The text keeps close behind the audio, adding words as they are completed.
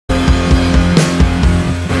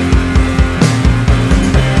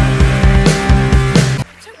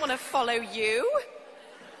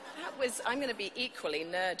I'm going to be equally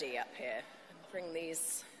nerdy up here. Bring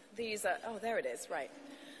these are, oh, there it is, right.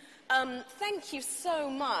 Thank you so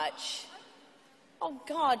much. Oh,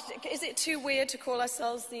 God, is it too weird to call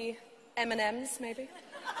ourselves the M&Ms, maybe?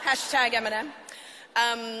 Hashtag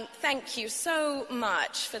M&M. Thank you so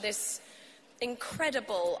much for this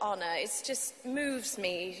incredible honor. It just moves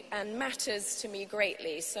me and matters to me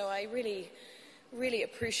greatly, so I really, really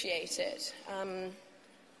appreciate it.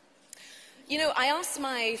 You know, I ask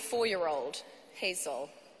my 4-year-old, Hazel,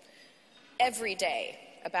 every day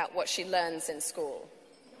about what she learns in school.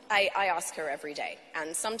 I ask her every day,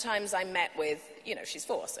 and sometimes I'm met with, you know, she's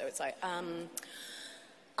 4, so it's like,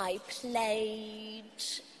 I played,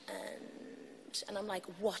 and I'm like,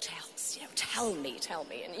 what else? You know, tell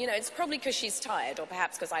me. And, you know, it's probably because she's tired, or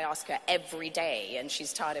perhaps because I ask her every day, and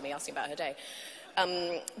she's tired of me asking about her day.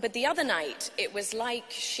 But the other night, it was like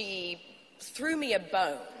she threw me a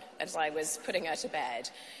bone as I was putting her to bed.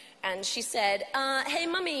 And she said, hey,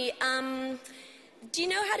 Mummy, do you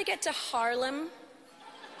know how to get to Harlem?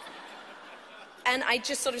 And I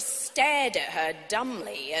just sort of stared at her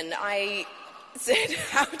dumbly, and I said,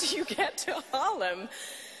 how do you get to Harlem?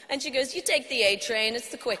 And she goes, you take the A train, it's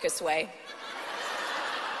the quickest way.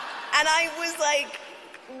 And I was like,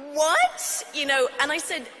 what? You know, and I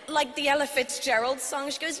said, like the Ella Fitzgerald song?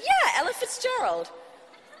 She goes, yeah, Ella Fitzgerald.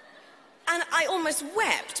 And I almost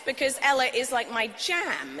wept, because Ella is like my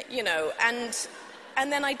jam, you know, and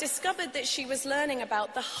then I discovered that she was learning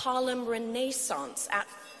about the Harlem Renaissance at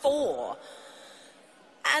 4.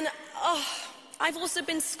 And, I've also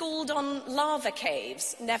been schooled on lava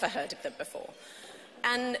caves, never heard of them before.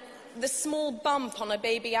 And the small bump on a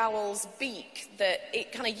baby owl's beak that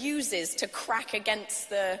it kind of uses to crack against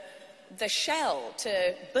the shell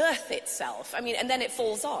to birth itself. I mean, and then it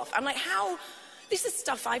falls off. I'm like, how? This is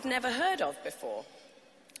stuff I've never heard of before.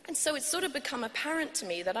 And so it's sort of become apparent to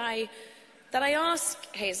me that I ask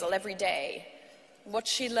Hazel every day what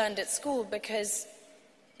she learned at school, because,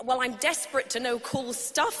 well, I'm desperate to know cool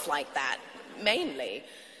stuff like that, mainly.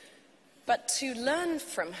 But to learn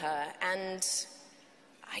from her, and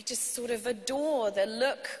I just sort of adore the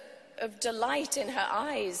look of delight in her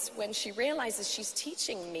eyes when she realizes she's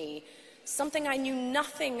teaching me something I knew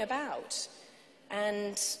nothing about.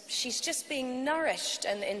 And she's just being nourished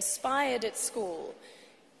and inspired at school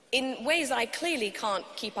in ways I clearly can't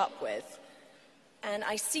keep up with. And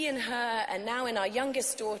I see in her, and now in our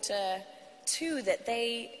youngest daughter, too, that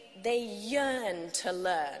they yearn to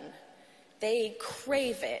learn. They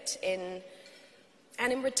crave it, and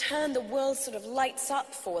in return, the world sort of lights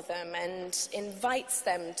up for them and invites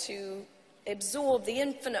them to absorb the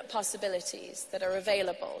infinite possibilities that are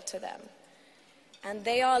available to them. And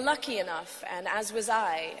they are lucky enough, and as was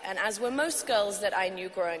I, and as were most girls that I knew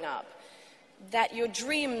growing up, that your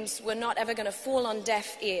dreams were not ever going to fall on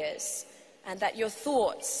deaf ears, and that your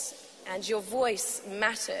thoughts and your voice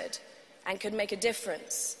mattered and could make a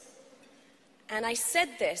difference. And I said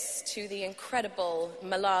this to the incredible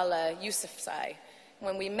Malala Yousafzai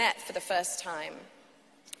when we met for the first time.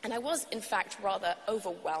 And I was, in fact, rather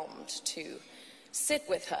overwhelmed to sit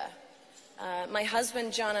with her. My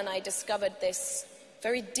husband, John, and I discovered this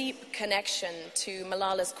very deep connection to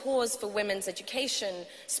Malala's cause for women's education,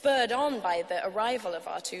 spurred on by the arrival of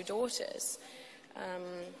our 2 daughters.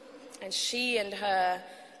 And she and her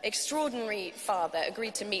extraordinary father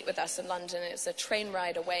agreed to meet with us in London. It's a train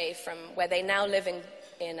ride away from where they now live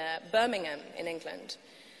in Birmingham, in England.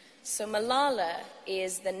 So Malala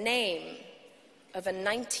is the name of a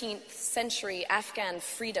 19th century Afghan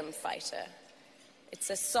freedom fighter. It's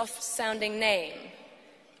a soft-sounding name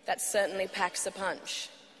that certainly packs a punch,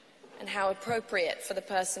 and how appropriate for the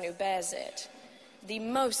person who bears it. The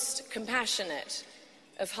most compassionate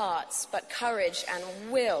of hearts, but courage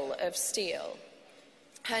and will of steel.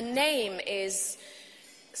 Her name is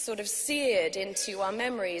sort of seared into our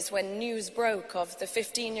memories when news broke of the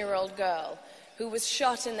 15-year-old girl who was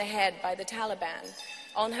shot in the head by the Taliban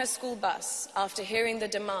on her school bus after hearing the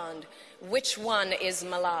demand, which one is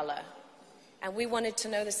Malala? And we wanted to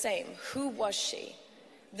know the same. Who was she?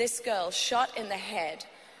 This girl shot in the head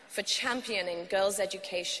for championing girls'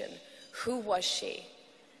 education. Who was she?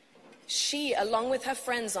 She, along with her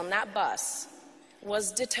friends on that bus,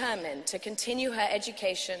 was determined to continue her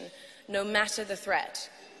education no matter the threat.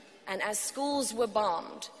 And as schools were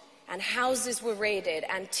bombed, and houses were raided,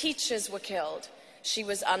 and teachers were killed, she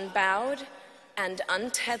was unbowed and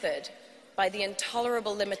untethered by the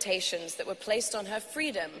intolerable limitations that were placed on her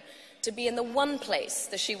freedom to be in the one place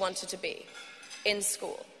that she wanted to be, in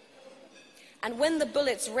school. And when the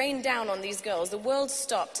bullets rained down on these girls, the world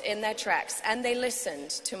stopped in their tracks, and they listened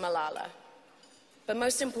to Malala. But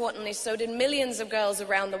most importantly, so did millions of girls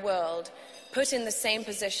around the world put in the same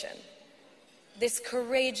position. This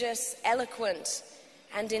courageous, eloquent,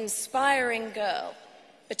 and inspiring girl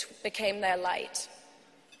became their light.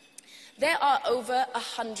 There are over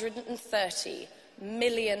 130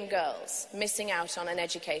 million girls missing out on an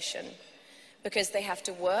education because they have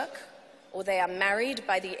to work, or they are married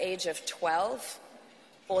by the age of 12,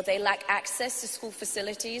 or they lack access to school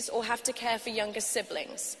facilities, or have to care for younger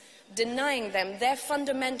siblings, denying them their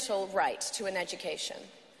fundamental right to an education.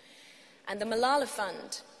 And the Malala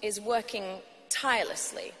Fund is working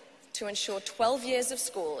tirelessly to ensure 12 years of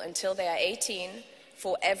school until they are 18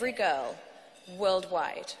 for every girl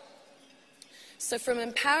worldwide. So from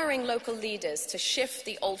empowering local leaders to shift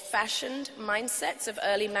the old-fashioned mindsets of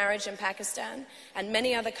early marriage in Pakistan and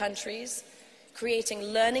many other countries, creating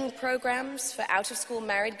learning programs for out-of-school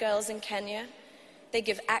married girls in Kenya, they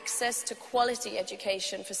give access to quality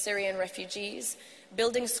education for Syrian refugees,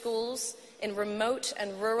 building schools in remote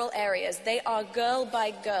and rural areas. They are girl by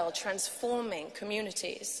girl transforming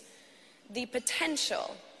communities. The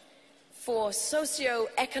potential for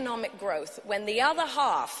socio-economic growth when the other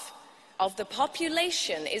half of the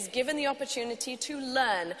population is given the opportunity to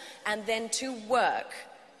learn and then to work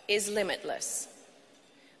is limitless.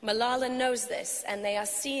 Malala knows this, and they are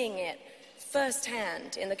seeing it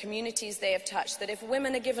firsthand in the communities they have touched, that if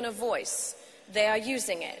women are given a voice, they are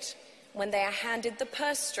using it. When they are handed the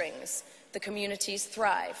purse strings, the communities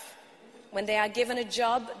thrive. When they are given a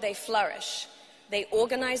job, they flourish. They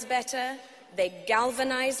organize better, they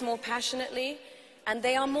galvanize more passionately, and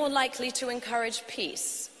they are more likely to encourage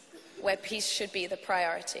peace, where peace should be the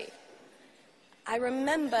priority. I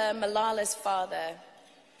remember Malala's father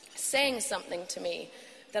saying something to me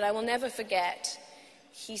that I will never forget.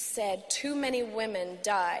 He said, "Too many women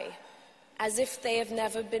die as if they have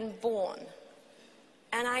never been born."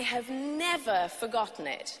 And I have never forgotten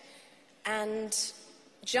it. And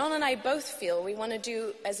John and I both feel we want to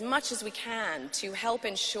do as much as we can to help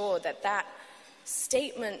ensure that that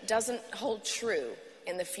statement doesn't hold true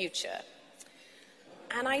in the future.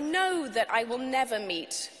 And I know that I will never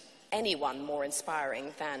meet anyone more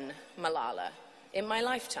inspiring than Malala in my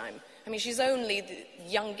lifetime. I mean, she's only the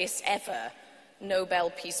youngest ever Nobel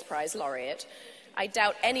Peace Prize laureate. I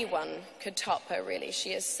doubt anyone could top her, really.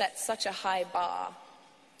 She has set such a high bar.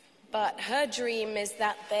 But her dream is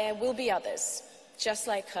that there will be others just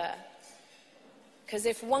like her. Because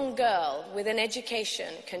if one girl with an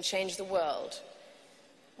education can change the world,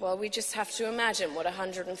 well, we just have to imagine what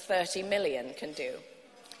 130 million can do.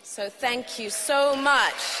 So thank you so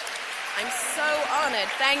much. I'm so honored.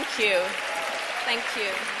 Thank you. Thank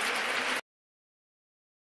you.